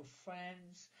family, your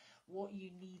friends. What you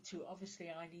need to.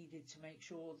 Obviously, I needed to make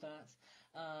sure that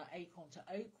Acorn to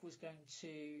Oak was going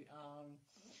to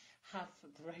have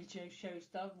the radio shows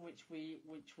done, which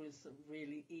was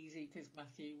really easy because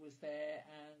Matthew was there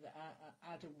and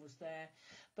Adam was there,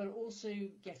 but also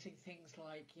getting things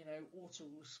like auto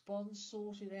response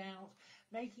sorted out,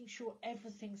 making sure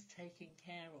everything's taken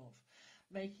care of,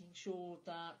 making sure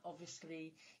that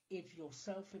obviously if you're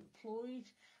self-employed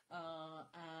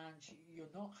and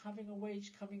you're not having a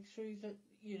wage coming through, that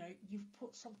you've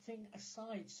put something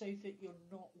aside so that you're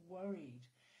not worried.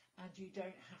 And you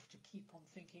don't have to keep on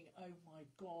thinking, oh my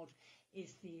God,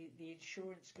 is the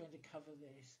insurance going to cover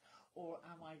this? Or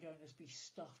am I going to be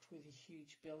stuffed with a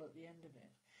huge bill at the end of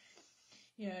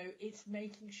it? It's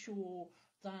making sure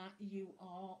that you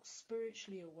are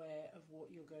spiritually aware of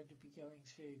what you're going to be going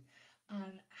through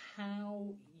and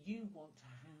how you want to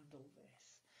handle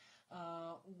this,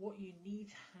 what you need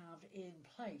to have in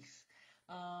place.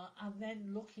 And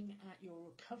then looking at your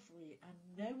recovery and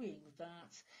knowing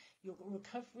that your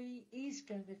recovery is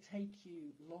going to take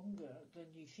you longer than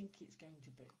you think it's going to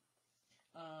be.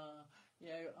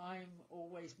 I'm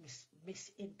always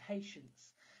miss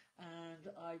impatience, and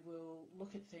I will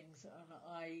look at things, and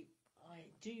I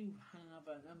do have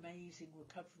an amazing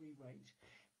recovery rate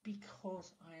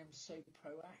because I am so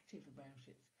proactive about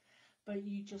it. But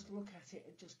you just look at it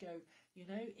and just go,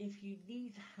 if you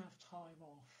need to have time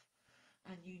off,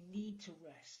 and you need to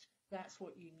rest, that's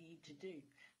what you need to do.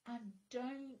 And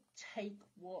don't take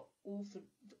what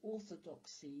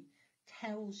orthodoxy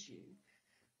tells you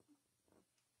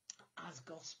as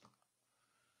gospel.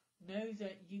 Know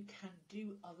that you can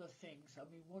do other things. I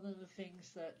mean, one of the things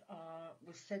that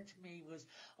was said to me was,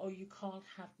 oh, you can't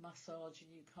have massage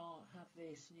and you can't have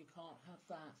this and you can't have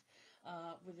that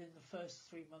within the first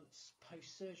 3 months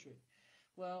post-surgery.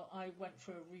 Well, I went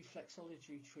for a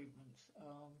reflexology treatment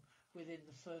within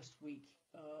the first week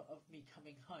of me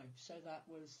coming home. So that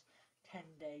was 10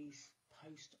 days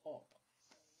post-op.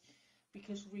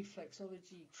 Because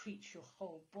reflexology treats your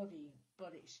whole body,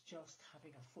 but it's just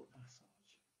having a foot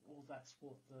massage. Or that's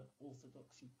what the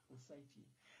orthodoxy will say to you.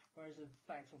 Whereas in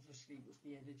fact, obviously, it was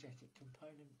the energetic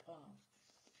component part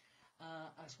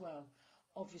as well.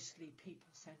 Obviously,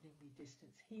 people sending me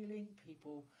distance healing,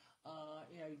 people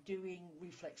doing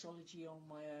reflexology on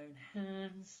my own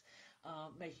hands,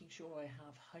 making sure I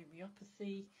have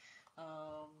homoeopathy,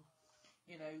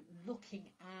 looking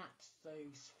at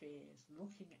those fears,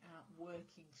 looking at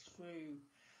working through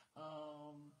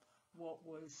what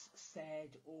was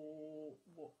said, or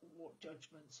what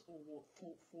judgments or what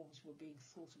thought forms were being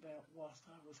thought about whilst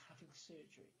I was having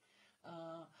surgery.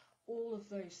 All of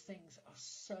those things are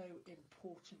so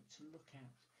important to look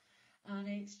at. And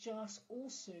it's just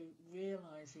also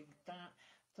realising that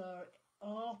there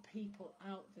are people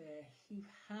out there who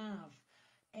have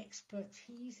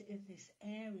expertise in this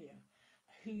area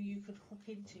who you can hook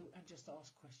into and just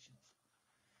ask questions.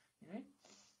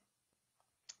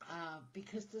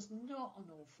 Because there's not an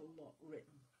awful lot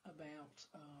written about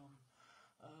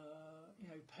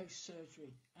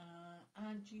post-surgery,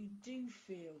 and you do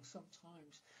feel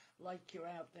sometimes like you're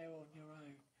out there on your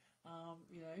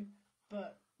own,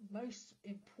 but most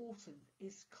important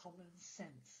is common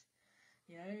sense,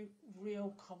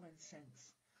 real common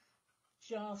sense.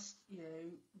 Just,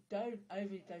 don't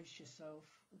overdose yourself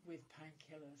with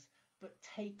painkillers, but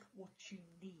take what you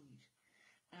need,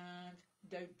 and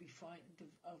don't be frightened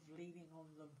of leaning on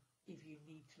them if you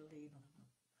need to lean on them.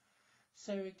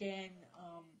 So again,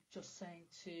 just saying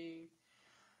to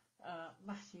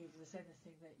Matthew if there's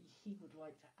anything that he would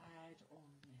like to add on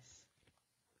this.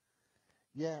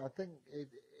 Yeah, I think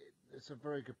it's a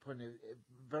very good point. It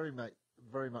very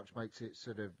much makes it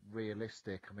sort of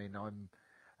realistic. I mean, I'm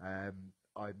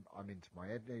into my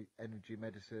energy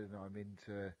medicine. I'm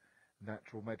into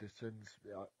natural medicines.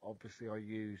 Obviously, I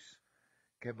use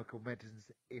chemical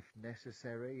medicines if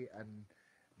necessary, and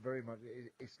very much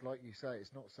it's like you say,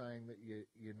 it's not saying that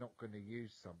you're not going to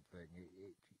use something.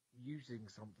 Using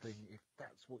something if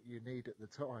that's what you need at the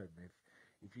time.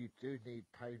 If you do need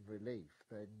pain relief,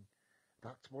 then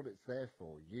that's what it's there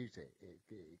for. Use it.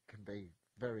 It can be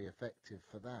very effective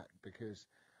for that, because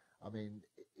I mean,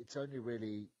 it's only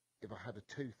really if I had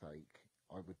a toothache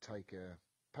I would take a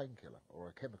painkiller or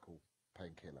a chemical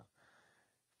painkiller.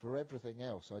 For everything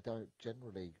else, I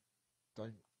generally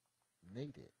don't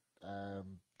need it.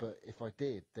 But if I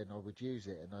did, then I would use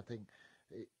it. And I think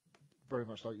very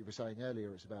much like you were saying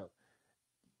earlier, it's about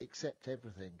accept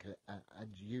everything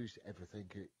and use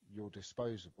everything at your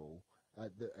disposal,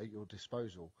 but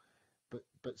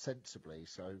sensibly.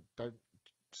 So don't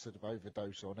sort of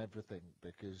overdose on everything,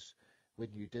 because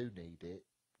when you do need it,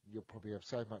 you'll probably have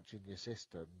so much in your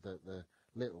system that the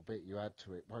little bit you add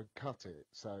to it won't cut it.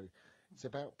 So it's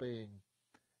about being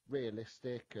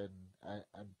realistic and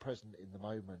present in the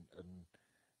moment, and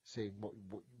seeing what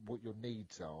your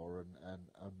needs are and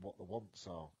what the wants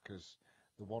are, because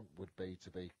the want would be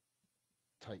to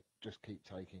just keep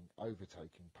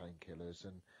overtaking painkillers,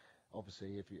 and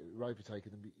obviously if you're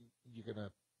overtaking them, you're going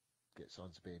to get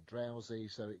signs of being drowsy,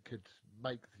 so it could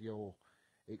make your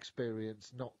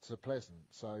experience not so pleasant.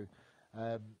 So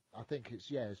I think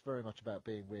it's very much about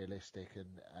being realistic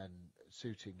and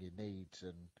suiting your needs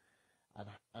and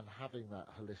having that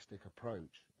holistic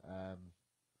approach. I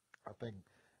think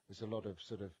there's a lot of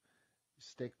sort of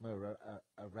stigma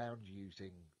around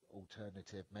using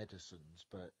alternative medicines,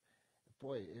 but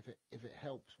boy, if it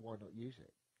helps, why not use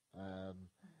it?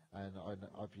 And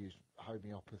I've used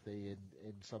homoeopathy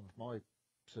in some of my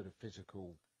sort of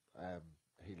physical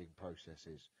healing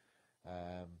processes,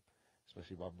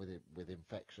 especially one with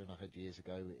infection I had years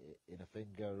ago in a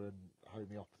finger, and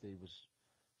homoeopathy was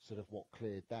sort of what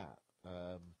cleared that.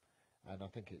 And I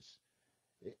think it's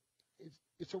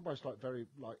almost like very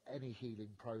like any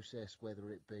healing process,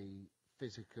 whether it be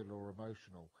physical or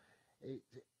emotional.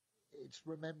 It's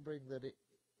remembering that it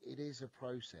is a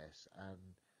process,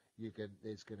 and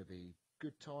there's going to be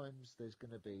good times, there's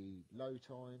going to be low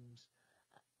times,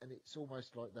 and it's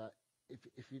almost like that.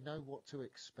 If you know what to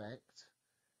expect,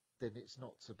 then it's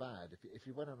not so bad. If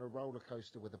you went on a roller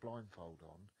coaster with a blindfold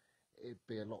on, it'd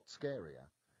be a lot scarier.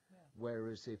 Yeah.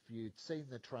 Whereas if you'd seen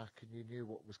the track and you knew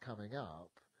what was coming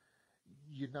up,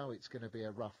 you know it's going to be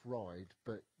a rough ride,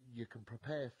 but you can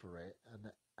prepare for it,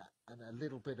 and a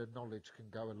little bit of knowledge can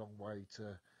go a long way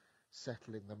to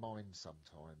settling the mind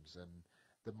sometimes. And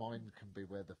the mind can be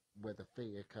where the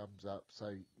fear comes up,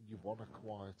 so you want to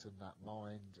quieten that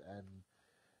mind. And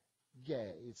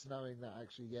it's knowing that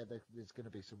actually there's going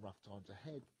to be some rough times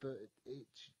ahead, but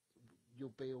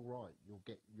you'll be all right.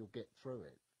 You'll get through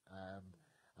it.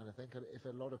 And I think if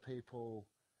a lot of people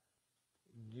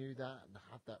knew that and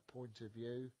had that point of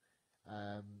view,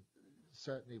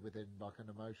 certainly within like an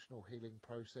emotional healing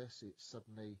process, it's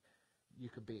suddenly you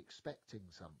can be expecting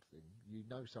something. You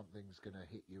know something's going to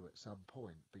hit you at some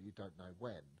point, but you don't know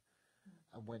when.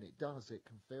 And when it does, it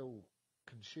can feel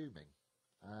consuming.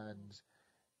 And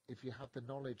if you have the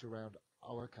knowledge around,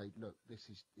 okay, look, this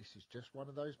is just one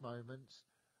of those moments.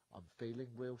 I'm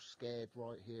feeling real scared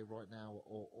right here, right now,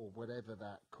 or whatever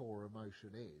that core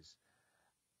emotion is,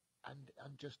 and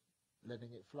just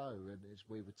letting it flow. And as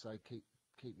we would say, keep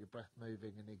your breath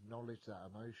moving and acknowledge that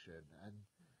emotion, and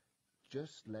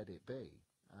just let it be.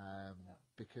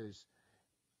 Because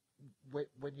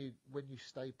when you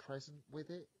stay present with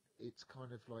it, it's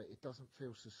kind of like it doesn't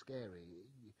feel so scary.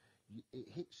 It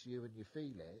hits you and you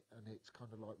feel it, and it's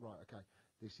kind of like, right, okay,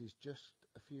 this is just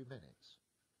a few minutes.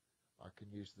 I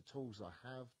can use the tools I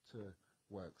have to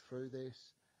work through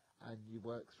this, and you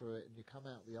work through it, and you come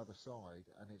out the other side,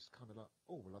 and it's kind of like,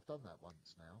 oh, well, I've done that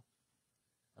once now,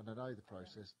 and I know the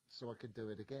process, so I can do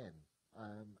it again.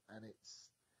 And it's,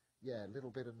 a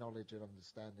little bit of knowledge and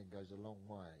understanding goes a long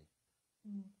way.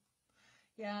 Mm.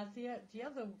 Yeah, the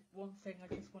other one thing I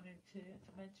just wanted to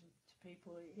mention to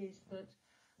people is that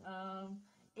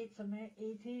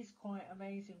it is quite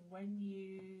amazing when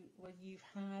you've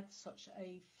had such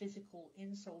a physical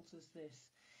insult as this.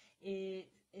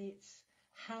 It's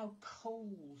how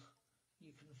cold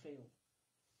you can feel,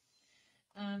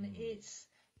 and it's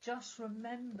just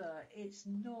remember it's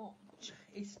not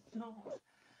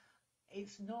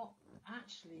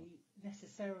actually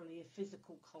necessarily a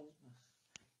physical coldness.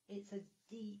 It's a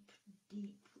deep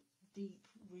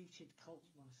rooted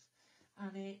coldness,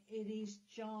 and it is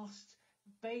just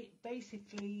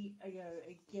basically,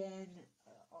 again,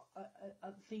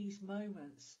 at these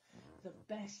moments, the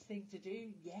best thing to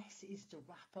do, yes, is to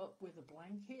wrap up with a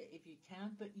blanket if you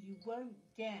can, but you won't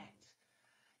get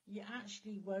you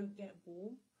actually won't get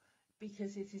warm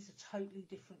because it is a totally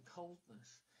different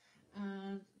coldness.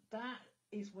 And that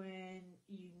is when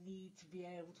you need to be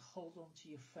able to hold on to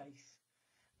your faith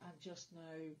and just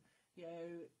know,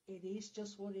 it is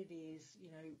just what it is,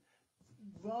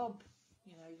 rub,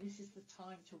 this is the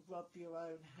time to rub your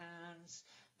own hands,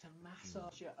 to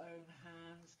massage your own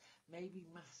hands, maybe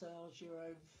massage your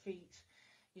own feet,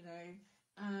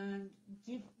 and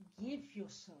give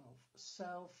yourself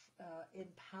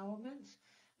empowerment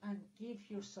and give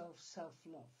yourself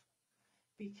self-love,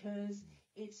 because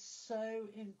it's so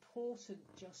important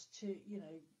just to,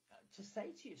 to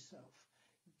say to yourself,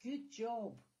 good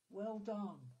job, well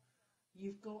done.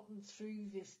 You've gotten through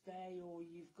this day, or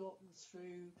you've gotten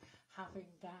through having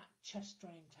that chest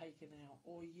drain taken out,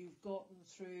 or you've gotten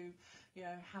through,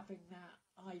 having that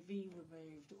IV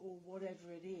removed, or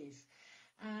whatever it is.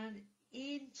 And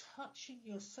in touching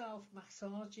yourself,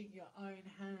 massaging your own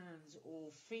hands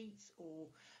or feet, or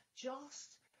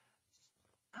just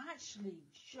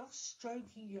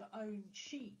stroking your own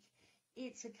cheek,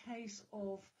 it's a case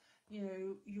of,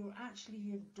 you're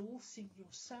actually endorsing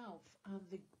yourself and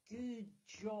the good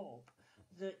job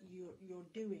that you're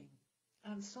doing.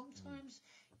 And sometimes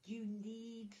you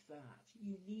need that.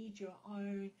 You need your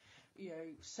own,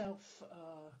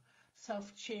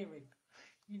 self-cheering.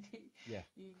 You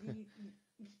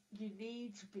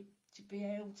need to be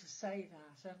able to say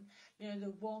that. And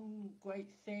the one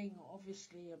great thing,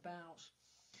 obviously, about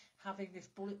having this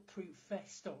bulletproof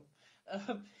vest on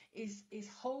is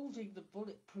holding the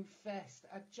bulletproof vest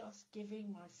and just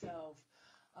giving myself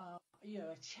a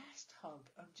chest hug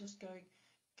and just going,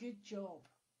 good job,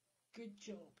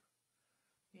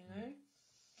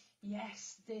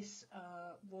 Yes, this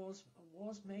was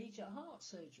major heart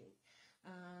surgery,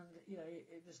 and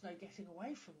there's no getting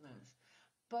away from that.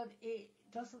 But it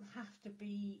doesn't have to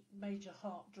be major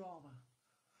heart drama,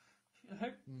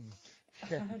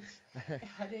 and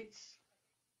it's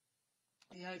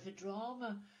the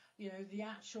drama, the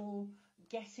actual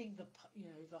getting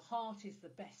the heart is the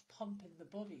best pump in the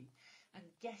body, and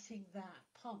getting that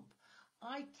pump,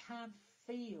 I can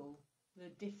feel the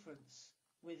difference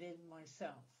within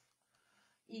myself,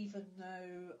 even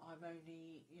though I'm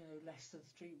only less than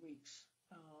 3 weeks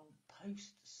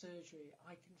post surgery.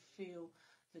 I can feel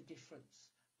the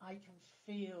difference. I can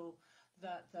feel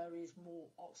that there is more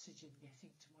oxygen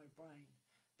getting to my brain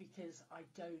because I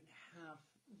don't have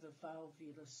the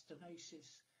valvular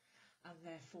stenosis, and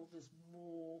therefore there's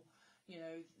more,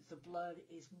 the blood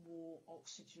is more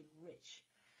oxygen rich,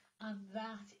 and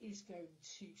that is going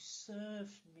to serve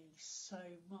me so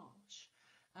much.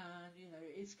 And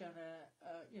it's gonna,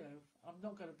 I'm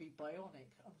not going to be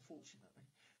bionic, unfortunately,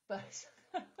 but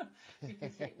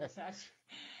because it was actually,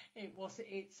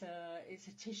 it's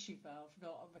a tissue valve,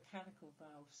 not a mechanical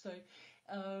valve. So,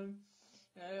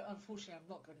 unfortunately, I'm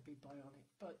not going to be bionic,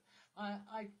 but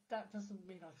that doesn't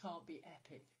mean I can't be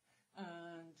epic.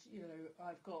 And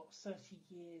I've got 30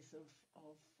 years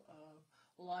of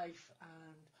life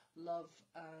and love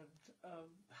and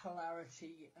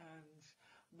hilarity and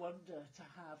wonder to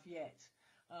have yet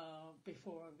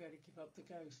before I'm going to give up the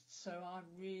ghost. So I'm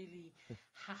really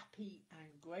happy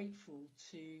and grateful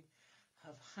to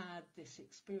have had this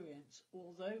experience,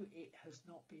 although it has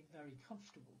not been very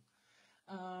comfortable.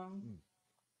 And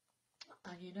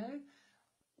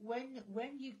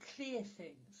when you clear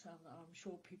things, and I'm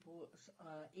sure people's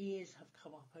ears have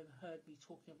come up and heard me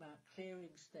talking about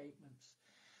clearing statements.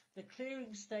 The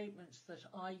clearing statements that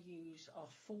I use are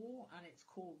 4, and it's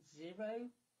called 0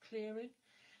 clearing.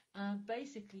 And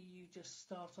basically you just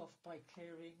start off by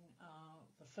clearing.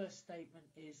 The first statement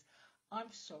is,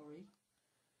 I'm sorry,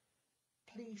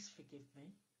 please forgive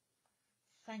me,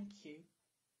 thank you,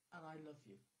 and I love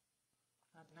you.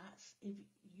 And that's, if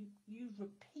you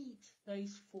repeat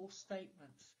those 4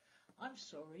 statements, I'm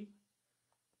sorry,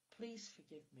 please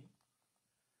forgive me,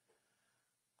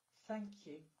 thank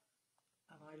you,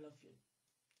 and I love you.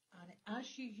 And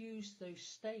as you use those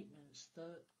statements,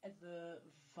 the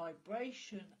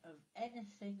vibration of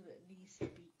anything that needs to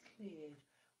be cleared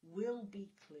will be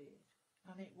cleared,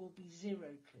 and it will be 0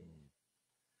 cleared.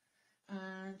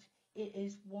 And it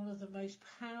is one of the most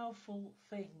powerful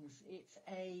things. It's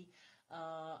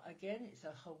it's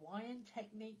a Hawaiian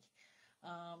technique,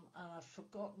 and I've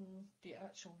forgotten the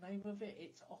actual name of it.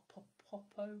 It's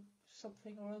opopopo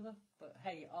something or other, but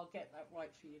hey, I'll get that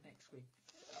right for you next week.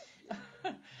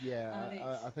 Yeah,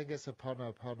 I think it's a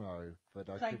pono, but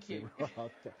I could be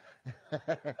wrong.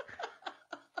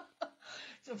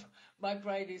 So my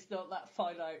brain is not that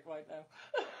finite right now.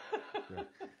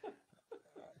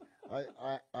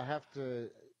 I have to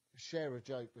share a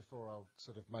joke before I'll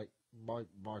sort of make my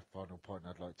final point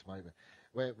I'd like to make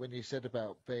there, when you said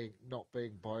about not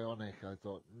being bionic, I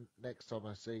thought next time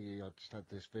I see you, I just had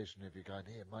this vision of you going,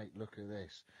 here mate, look at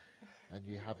this, and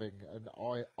you having an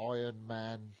Iron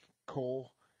Man core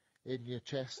in your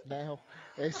chest now.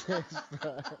 Hey,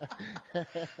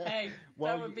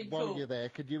 that would be cool. While you're there,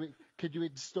 could you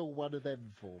install one of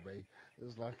them for me?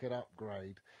 It's like an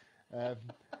upgrade.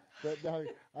 But no,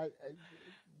 I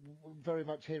very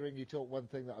much hearing you talk. One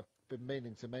thing that I've been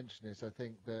meaning to mention is I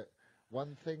think that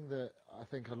one thing that I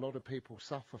think a lot of people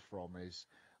suffer from is,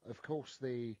 of course,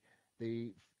 the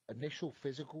initial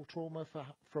physical trauma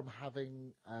from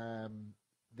having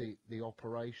the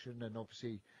operation, and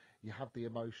obviously you have the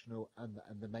emotional and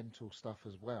the mental stuff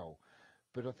as well.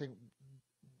 But I think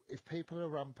if people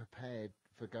are unprepared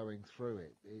for going through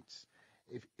it, it's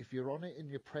if you're on it in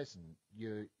your present,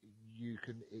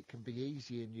 it can be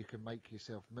easy, and you can make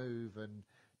yourself move and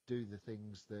do the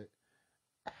things that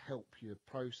help you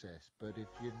process. But if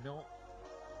you're not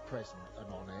present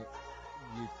and on it,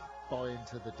 you buy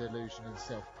into the delusion and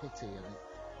self-pity, and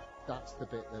that's the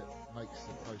bit that makes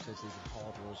the process even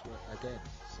harder as well again.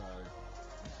 So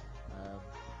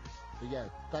but yeah,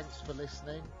 thanks for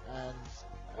listening, and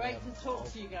great to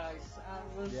talk to you guys,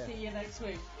 and we'll see you next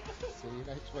week. See you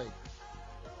next week.